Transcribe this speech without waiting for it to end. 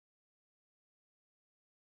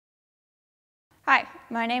Hi,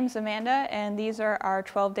 my name is Amanda, and these are our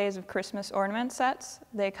 12 Days of Christmas ornament sets.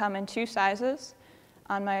 They come in two sizes.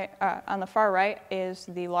 On the far right is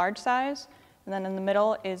the large size, and then in the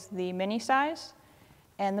middle is the mini size.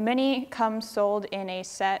 And the mini comes sold in a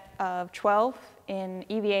set of 12 in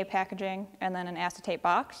EVA packaging and then an acetate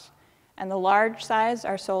box. And the large size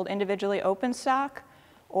are sold individually open stock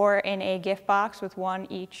or in a gift box with one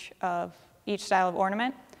each of each style of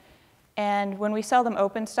ornament. And when we sell them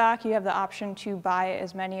open stock, you have the option to buy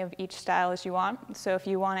as many of each style as you want. So if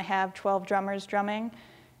you want to have 12 drummers drumming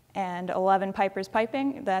and 11 pipers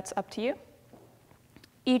piping, that's up to you.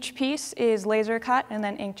 Each piece is laser cut and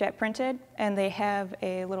then inkjet printed, and they have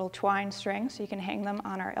a little twine string so you can hang them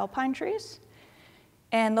on our alpine trees.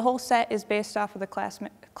 And the whole set is based off of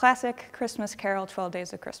the classic Christmas carol, 12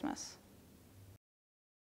 Days of Christmas.